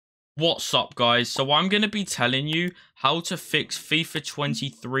What's up, guys? So I'm going to be telling you how to fix FIFA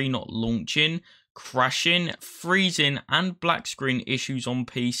 23 not launching, crashing, freezing and black screen issues on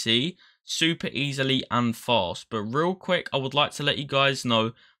PC super easily and fast. But real quick, I would like to let you guys know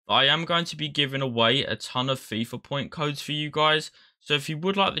that I am going to be giving away a ton of FIFA point codes for you guys. So if you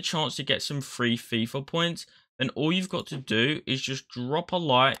would like the chance to get some free FIFA points, then all you've got to do is just drop a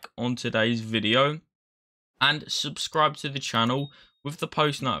like on today's video and subscribe to the channel with the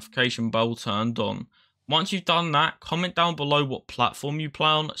post notification bell turned on. Once you've done that, comment down below what platform you play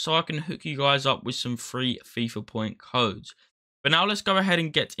on so I can hook you guys up with some free FIFA point codes. But now let's go ahead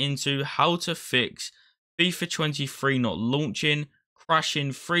and get into how to fix FIFA 23 not launching,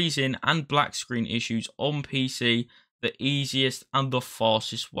 crashing, freezing and black screen issues on PC the easiest and the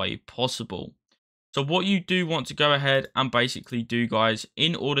fastest way possible. So what you do want to go ahead and basically do, guys,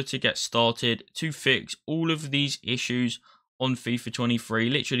 in order to get started to fix all of these issues on FIFA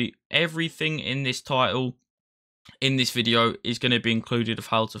 23, literally everything in this title, in this video, is going to be included of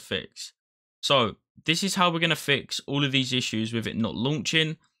how to fix. So this is how we're going to fix all of these issues with it not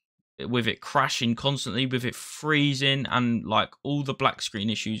launching, with it crashing constantly, with it freezing, and like all the black screen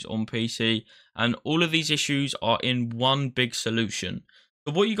issues on PC. And all of these issues are in one big solution.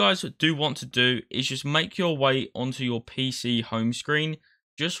 So what you guys do want to do is just make your way onto your PC home screen,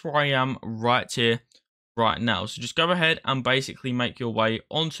 just where I am right here, right now. So just go ahead and basically make your way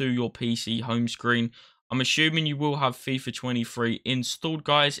onto your PC home screen. I'm assuming you will have FIFA 23 installed,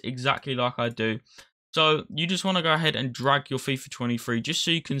 guys, exactly like I do. So you just want to go ahead and drag your FIFA 23 just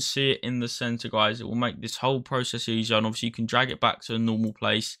so you can see it in the center, guys. It will make this whole process easier, and obviously you can drag it back to a normal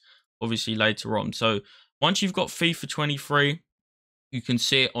place, obviously later on. So once you've got FIFA 23, you can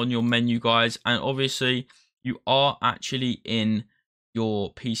see it on your menu, guys, and obviously you are actually in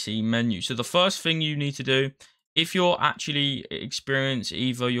your PC menu. So the first thing you need to do, if you're actually experience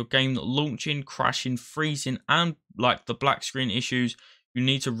either your game not launching, crashing, freezing, and like the black screen issues, you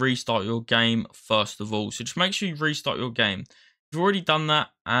need to restart your game first of all. So just make sure you restart your game. If you've already done that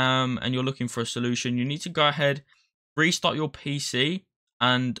and you're looking for a solution, you need to go ahead, restart your PC,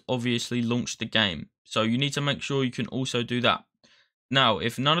 and obviously launch the game. So you need to make sure you can also do that. Now,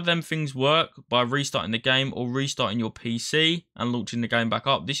 if none of them things work by restarting the game or restarting your PC and launching the game back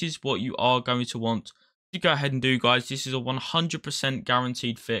up, this is what you are going to want to go ahead and do, guys. This is a 100%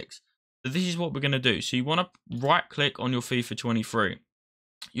 guaranteed fix. So this is what we're going to do. So you want to right click on your FIFA 23.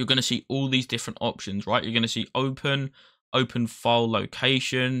 You're going to see all these different options, right? You're going to see open file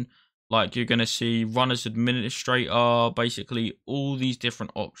location, like you're going to see run as administrator, basically all these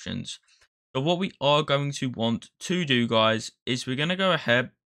different options. So what we are going to want to do, guys, is we're going to go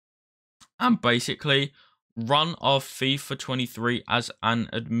ahead and basically run our FIFA 23 as an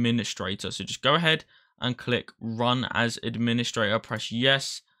administrator. So just go ahead and click run as administrator, press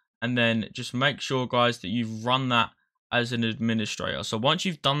yes, and then just make sure, guys, that you've run that as an administrator. So once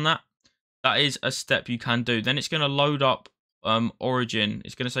you've done that, that is a step you can do. Then it's going to load up Origin.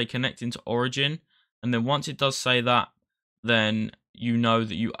 It's going to say connecting to Origin, and then once it does say that, then you know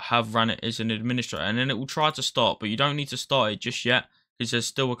that you have run it as an administrator, and then it will try to start, but you don't need to start it just yet because there's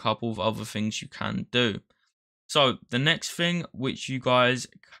still a couple of other things you can do. So the next thing which you guys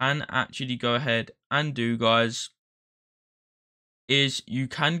can actually go ahead and do, guys, is you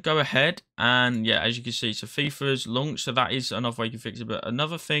can go ahead and, yeah, as you can see, so FIFA's launched, so that is another way you can fix it. But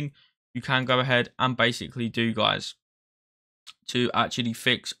another thing you can go ahead and basically do, guys, to actually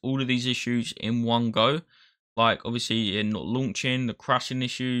fix all of these issues in one go, like obviously in not launching, the crashing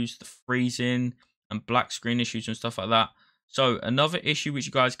issues, the freezing and black screen issues and stuff like that. So another issue which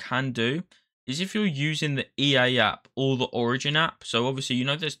you guys can do is if you're using the EA app or the Origin app. So obviously, you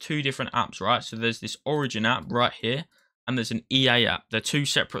know, there's two different apps, right? So there's this Origin app right here, and there's an EA app. They're two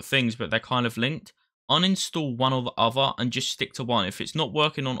separate things, but they're kind of linked. Uninstall one or the other and just stick to one. If it's not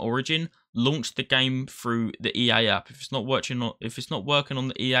working on Origin, launch the game through the EA app. If it's not working on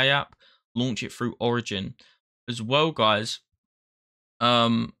the EA app, launch it through Origin as well, guys.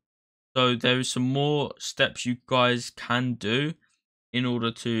 So there's some more steps you guys can do in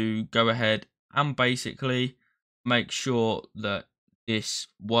order to go ahead and basically make sure that this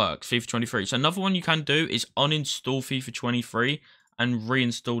works. FIFA 23. So another one you can do is uninstall FIFA 23 and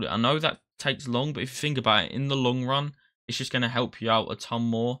reinstall it. I know that takes long, but if you think about it, in the long run, it's just going to help you out a ton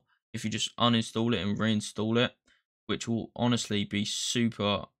more if you just uninstall it and reinstall it, which will honestly be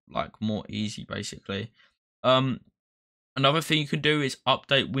super, like, more easy, basically. Another thing you can do is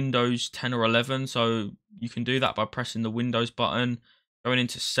update Windows 10 or 11. So you can do that by pressing the Windows button, going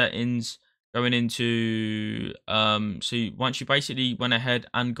into settings, going into once you basically went ahead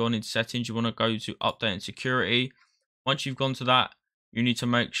and gone into settings, you want to go to update and security. Once you've gone to that, you need to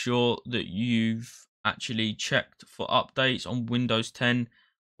make sure that you've actually checked for updates on Windows 10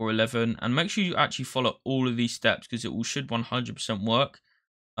 or 11, and make sure you actually follow all of these steps because it will should 100% work.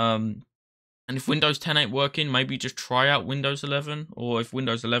 And if Windows 10 ain't working, maybe just try out Windows 11, or if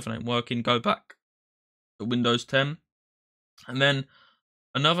Windows 11 ain't working, go back to Windows 10. And then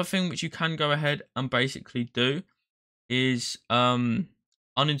another thing which you can go ahead and basically do is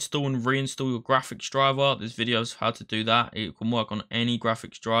uninstall and reinstall your graphics driver. There's videos of how to do that. It can work on any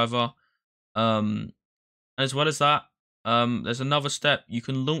graphics driver. As well as that, there's another step. You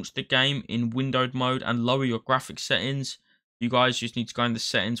can launch the game in windowed mode and lower your graphics settings. You guys just need to go in the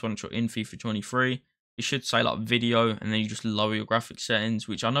settings once you're in FIFA 23. It should say like video, and then you just lower your graphics settings,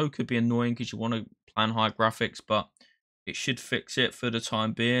 which I know could be annoying because you want to plan high graphics, but it should fix it for the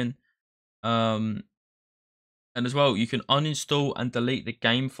time being. And as well, you can uninstall and delete the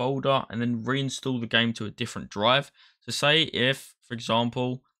game folder and then reinstall the game to a different drive. So say if, for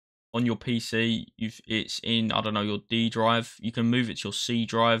example, on your PC, it's in, I don't know, your D drive, you can move it to your C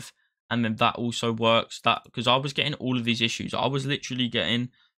drive, and then that also works. That because I was getting all of these issues. I was literally getting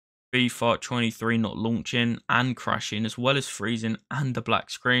FIFA 23 not launching and crashing, as well as freezing and the black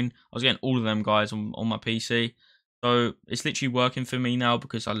screen. I was getting all of them, guys, on my PC. So it's literally working for me now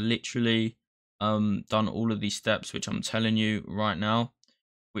because I literally done all of these steps, which I'm telling you right now,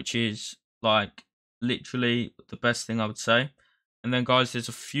 which is like literally the best thing I would say. And then, guys, there's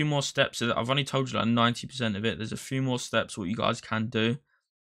a few more steps that I've only told you like 90% of it. There's a few more steps what you guys can do.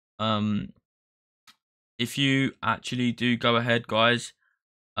 If you actually do go ahead, guys,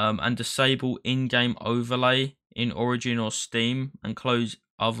 and disable in-game overlay in Origin or Steam and close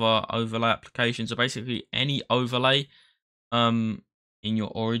other overlay applications. So basically any overlay in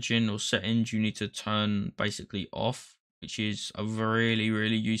your Origin or settings, you need to turn basically off, which is a really,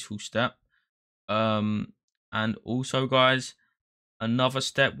 really useful step. And also, guys, another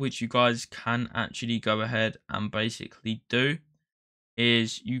step which you guys can actually go ahead and basically do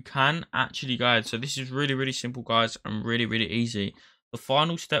is you can actually go ahead. So this is really, really simple, guys, and really, really easy. The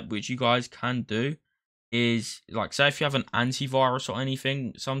final step which you guys can do is, like, say if you have an antivirus or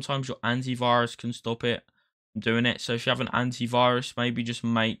anything, sometimes your antivirus can stop it from doing it. So if you have an antivirus, maybe just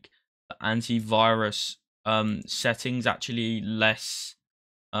make the antivirus settings actually less,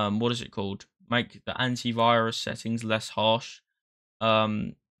 what is it called? Make the antivirus settings less harsh.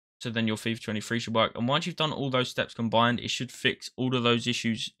 So then your FIFA 23 should work. And once you've done all those steps combined, it should fix all of those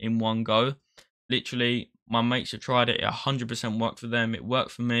issues in one go. Literally, my mates have tried it. It 100% worked for them. It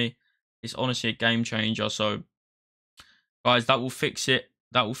worked for me. It's honestly a game changer. So, guys, that will fix it.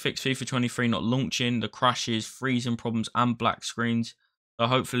 That will fix FIFA 23 not launching, the crashes, freezing problems, and black screens. So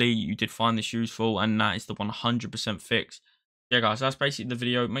hopefully you did find this useful, and that is the 100% fix. Yeah, guys, that's basically the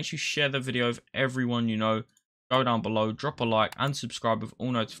video. Make sure you share the video with everyone you know. Go down below, drop a like, and subscribe with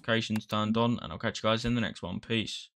all notifications turned on. And I'll catch you guys in the next one. Peace.